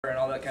and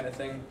all that kind of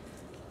thing.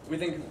 We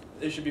think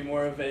there should be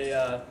more of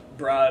a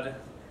broad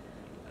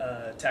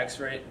tax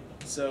rate.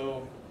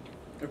 So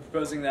we're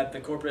proposing that the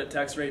corporate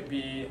tax rate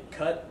be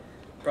cut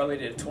probably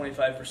to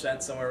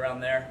 25%, somewhere around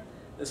there.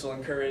 This will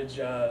encourage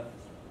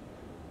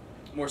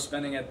more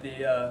spending at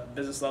the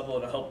business level.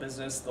 It'll help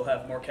business. They'll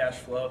have more cash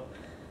flow.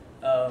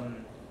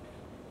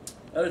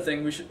 Other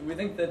thing, we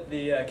think that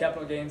the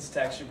capital gains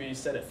tax should be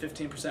set at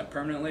 15%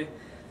 permanently.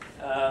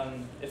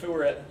 If it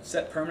were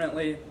set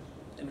permanently,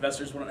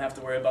 investors wouldn't have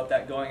to worry about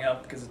that going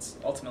up because it's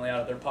ultimately out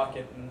of their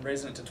pocket, and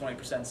raising it to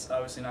 20% is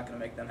obviously not going to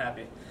make them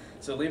happy.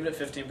 So leave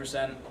it at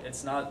 15%.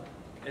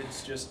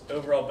 It's just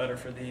overall better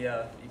for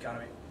the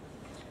economy.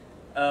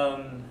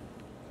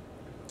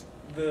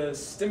 The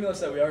stimulus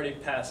that we already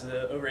passed,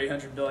 the over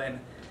 $800 billion,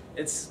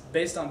 it's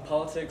based on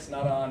politics,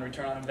 not on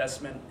return on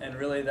investment, and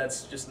really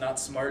that's just not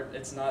smart.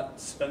 It's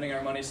not spending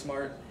our money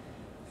smart.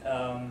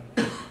 There's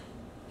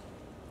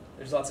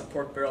lots of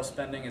pork barrel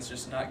spending. It's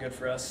just not good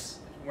for us.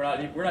 We're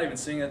not even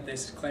seeing that. They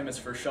claim it's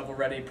for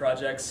shovel-ready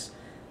projects.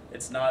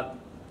 It's not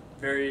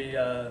very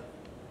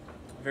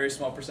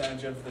small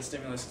percentage of the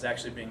stimulus is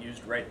actually being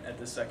used right at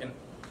this second.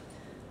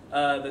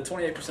 The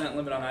 28%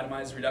 limit on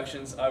itemized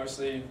reductions,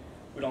 obviously,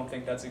 we don't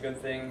think that's a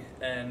good thing,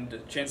 and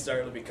chances are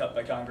it'll be cut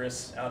by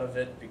Congress out of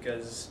it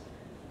because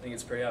I think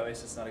it's pretty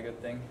obvious it's not a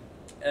good thing.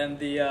 And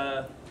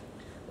the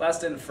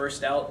last in,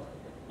 first out,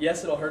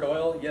 yes, it'll hurt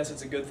oil. Yes,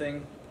 it's a good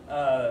thing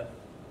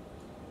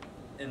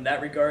in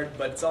that regard,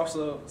 but it's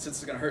also, since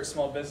it's going to hurt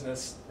small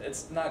business,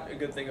 it's not a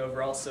good thing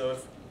overall. So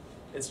if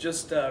it's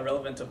just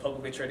relevant to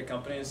publicly traded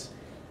companies,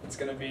 it's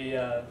going to be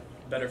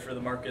better for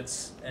the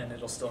markets, and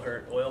it'll still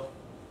hurt oil.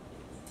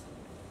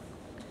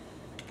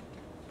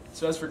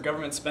 So as for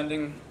government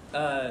spending,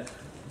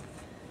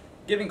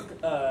 giving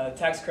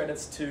tax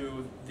credits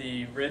to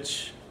the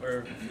rich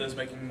or those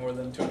making more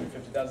than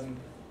 $250,000,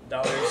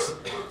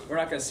 we're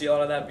not going to see a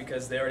lot of that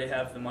because they already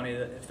have the money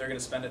that if they're going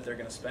to spend it, they're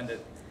going to spend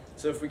it.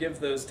 So if we give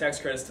those tax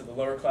credits to the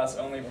lower class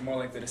only, we're more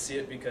likely to see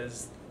it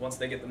because once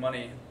they get the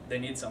money, they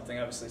need something,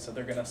 obviously, so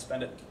they're going to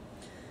spend it.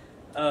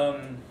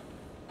 Another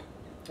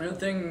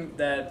thing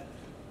that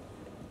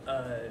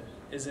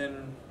is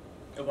in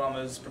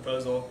Obama's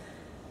proposal,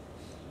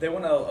 they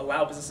want to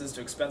allow businesses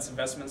to expense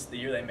investments the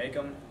year they make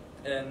them.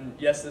 And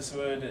yes, this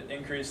would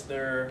increase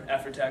their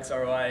after-tax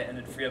ROI and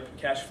it'd free up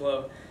cash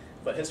flow,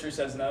 but history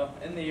says no.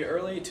 In the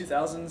early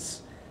 2000s,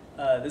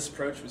 this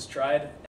approach was tried.